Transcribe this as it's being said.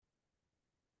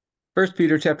First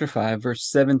Peter chapter 5, verse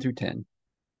 7 through 10. It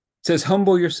says,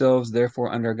 "Humble yourselves,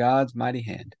 therefore, under God's mighty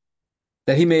hand,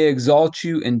 that he may exalt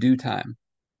you in due time,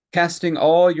 casting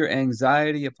all your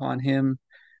anxiety upon him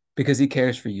because he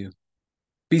cares for you.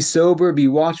 Be sober, be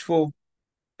watchful,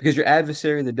 because your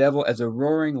adversary, the devil, as a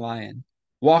roaring lion,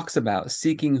 walks about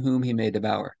seeking whom he may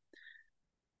devour.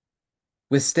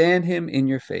 Withstand him in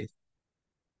your faith,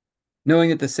 knowing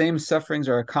that the same sufferings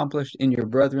are accomplished in your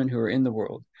brethren who are in the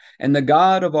world. And the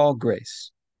God of all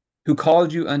grace, who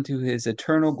called you unto his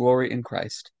eternal glory in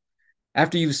Christ,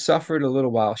 after you've suffered a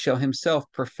little while, shall himself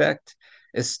perfect,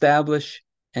 establish,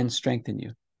 and strengthen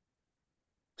you."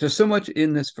 There's so much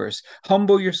in this verse.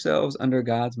 Humble yourselves under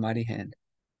God's mighty hand.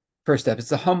 First step, it's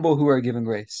the humble who are given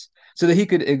grace, so that he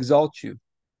could exalt you.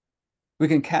 We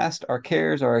can cast our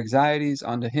cares, our anxieties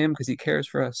onto him because he cares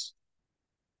for us.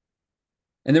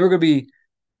 And then we're going to be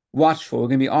watchful. We're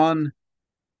going to be on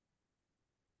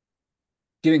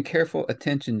giving careful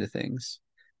attention to things.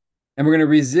 And we're going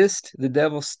to resist the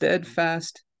devil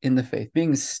steadfast in the faith,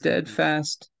 being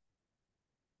steadfast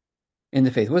in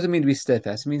the faith. What does it mean to be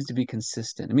steadfast? It means to be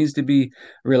consistent. It means to be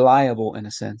reliable in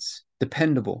a sense,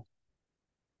 dependable.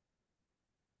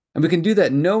 And we can do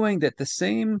that knowing that the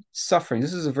same suffering,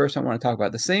 this is a verse I want to talk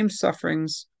about, the same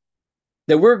sufferings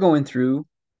that we're going through,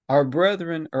 our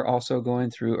brethren are also going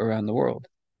through around the world.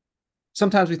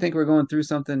 Sometimes we think we're going through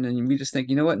something and we just think,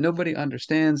 you know what, nobody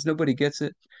understands, nobody gets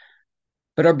it.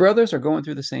 But our brothers are going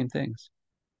through the same things.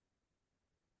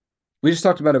 We just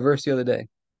talked about a verse the other day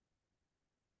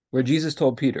where Jesus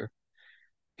told Peter,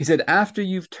 he said, after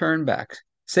you've turned back,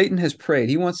 Satan has prayed.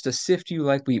 He wants to sift you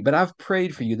like wheat, but I've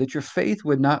prayed for you that your faith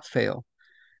would not fail.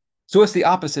 So what's the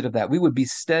opposite of that? We would be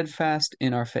steadfast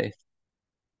in our faith,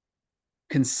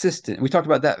 consistent. We talked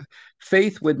about that.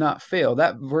 Faith would not fail.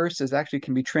 That verse is actually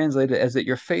can be translated as that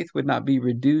your faith would not be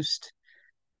reduced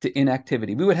to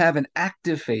inactivity. We would have an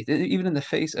active faith, even in the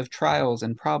face of trials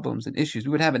and problems and issues.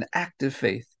 We would have an active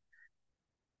faith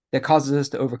that causes us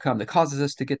to overcome, that causes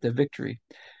us to get the victory.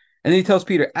 And then he tells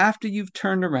Peter, after you've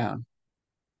turned around,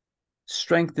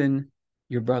 strengthen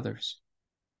your brothers.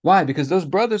 Why? Because those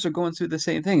brothers are going through the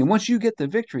same thing. And once you get the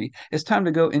victory, it's time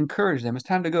to go encourage them. It's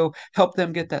time to go help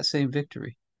them get that same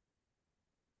victory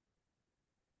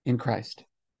in Christ.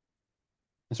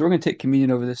 And so we're going to take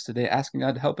communion over this today, asking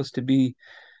God to help us to be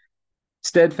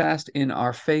steadfast in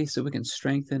our faith so we can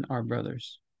strengthen our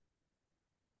brothers.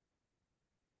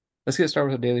 Let's get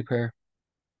started with a daily prayer,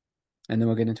 and then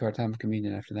we'll get into our time of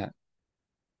communion after that.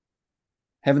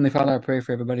 Heavenly Father, I pray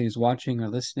for everybody who's watching or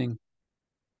listening,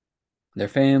 their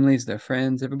families, their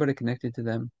friends, everybody connected to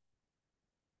them,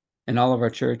 and all of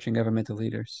our church and governmental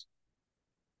leaders.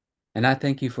 And I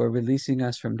thank you for releasing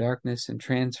us from darkness and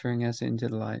transferring us into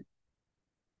the light,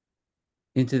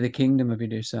 into the kingdom of your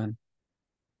dear Son.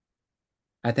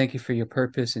 I thank you for your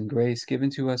purpose and grace given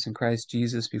to us in Christ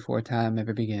Jesus before time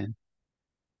ever began.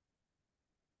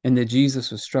 And that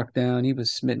Jesus was struck down, he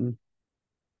was smitten,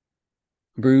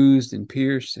 bruised and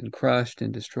pierced and crushed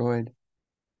and destroyed.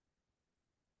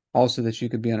 Also that you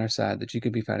could be on our side, that you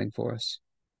could be fighting for us.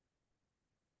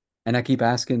 And I keep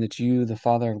asking that you, the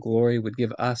Father of glory, would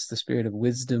give us the spirit of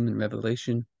wisdom and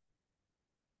revelation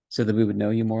so that we would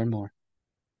know you more and more.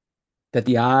 That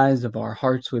the eyes of our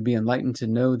hearts would be enlightened to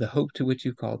know the hope to which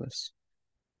you called us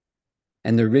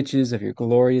and the riches of your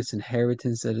glorious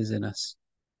inheritance that is in us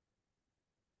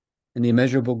and the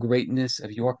immeasurable greatness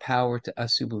of your power to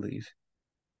us who believe.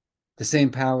 The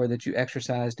same power that you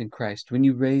exercised in Christ when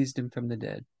you raised him from the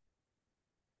dead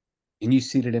and you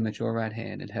seated him at your right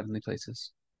hand in heavenly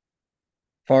places,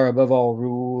 far above all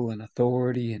rule and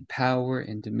authority and power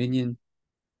and dominion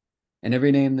and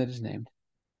every name that is named,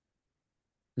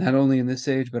 not only in this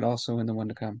age, but also in the one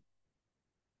to come.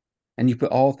 And you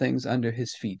put all things under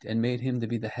his feet and made him to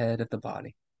be the head of the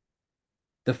body,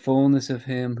 the fullness of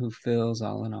him who fills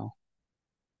all in all.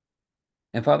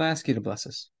 And Father, I ask you to bless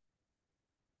us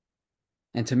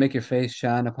and to make your face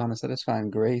shine upon us. Let us find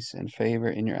grace and favor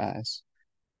in your eyes.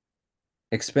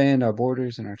 Expand our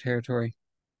borders and our territory.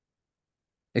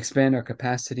 Expand our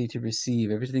capacity to receive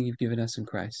everything you've given us in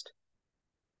Christ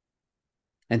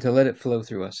and to let it flow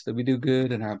through us, that we do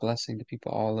good and are a blessing to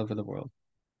people all over the world.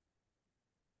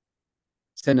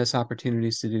 Send us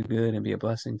opportunities to do good and be a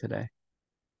blessing today.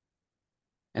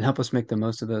 And help us make the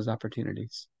most of those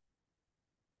opportunities.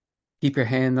 Keep your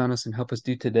hand on us and help us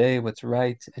do today what's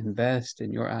right and best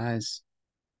in your eyes.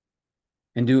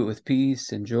 And do it with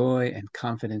peace and joy and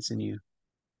confidence in you.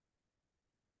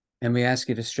 And we ask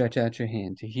you to stretch out your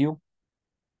hand to heal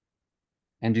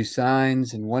and do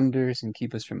signs and wonders and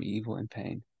keep us from evil and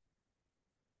pain.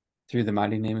 Through the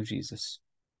mighty name of Jesus.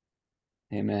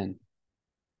 Amen.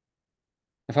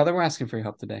 And Father, we're asking for your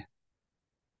help today.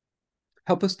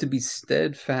 Help us to be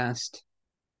steadfast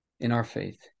in our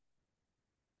faith,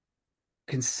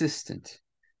 consistent,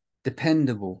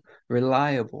 dependable,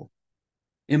 reliable,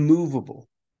 immovable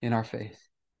in our faith.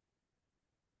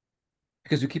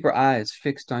 Because we keep our eyes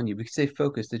fixed on you. We stay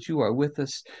focused that you are with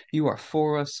us, you are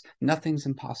for us, nothing's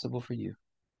impossible for you.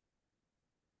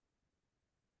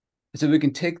 And so we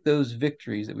can take those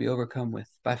victories that we overcome with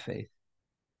by faith.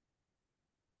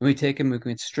 When we take them, we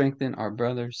can strengthen our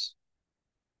brothers,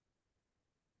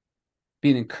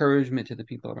 be an encouragement to the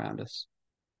people around us.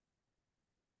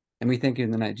 And we think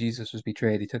in the night Jesus was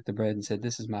betrayed, he took the bread and said,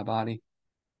 "This is my body,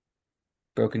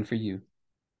 broken for you.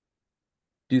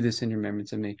 Do this in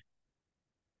remembrance of me."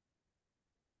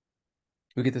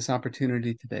 We get this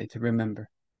opportunity today to remember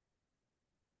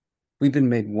we've been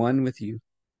made one with you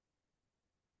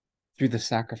through the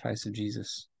sacrifice of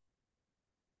Jesus.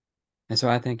 And so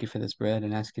I thank you for this bread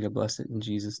and ask you to bless it in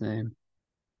Jesus' name.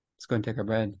 Let's go and take our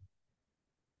bread.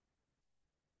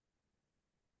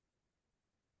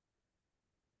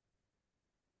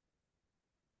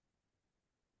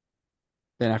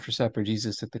 Then after supper,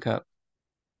 Jesus took the cup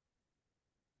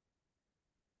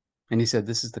and he said,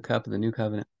 "This is the cup of the new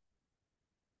covenant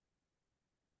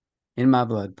in my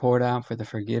blood, poured out for the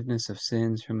forgiveness of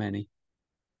sins for many."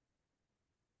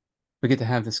 We get to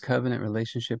have this covenant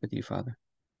relationship with you, Father.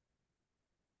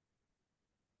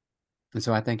 And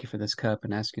so I thank you for this cup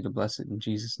and ask you to bless it in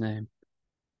Jesus' name.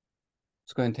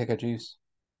 Let's go ahead and take our juice.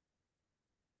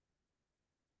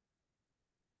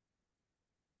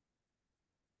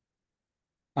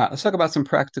 All right, let's talk about some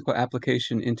practical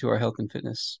application into our health and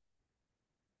fitness.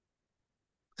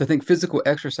 So I think physical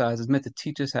exercise is meant to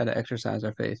teach us how to exercise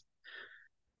our faith.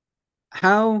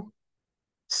 How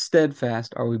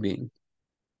steadfast are we being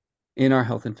in our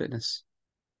health and fitness?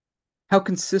 How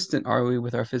consistent are we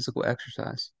with our physical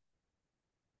exercise?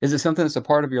 Is it something that's a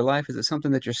part of your life? Is it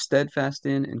something that you're steadfast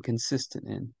in and consistent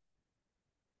in?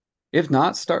 If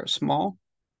not, start small.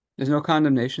 There's no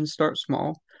condemnation. Start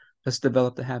small. Let's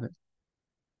develop the habit.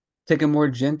 Take a more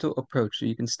gentle approach so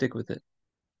you can stick with it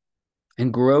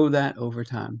and grow that over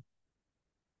time.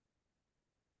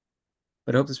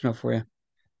 But I hope this been helpful for you.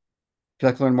 If you'd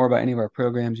like to learn more about any of our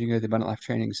programs, you can go to the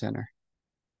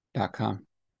AbundantLifeTrainingCenter.com.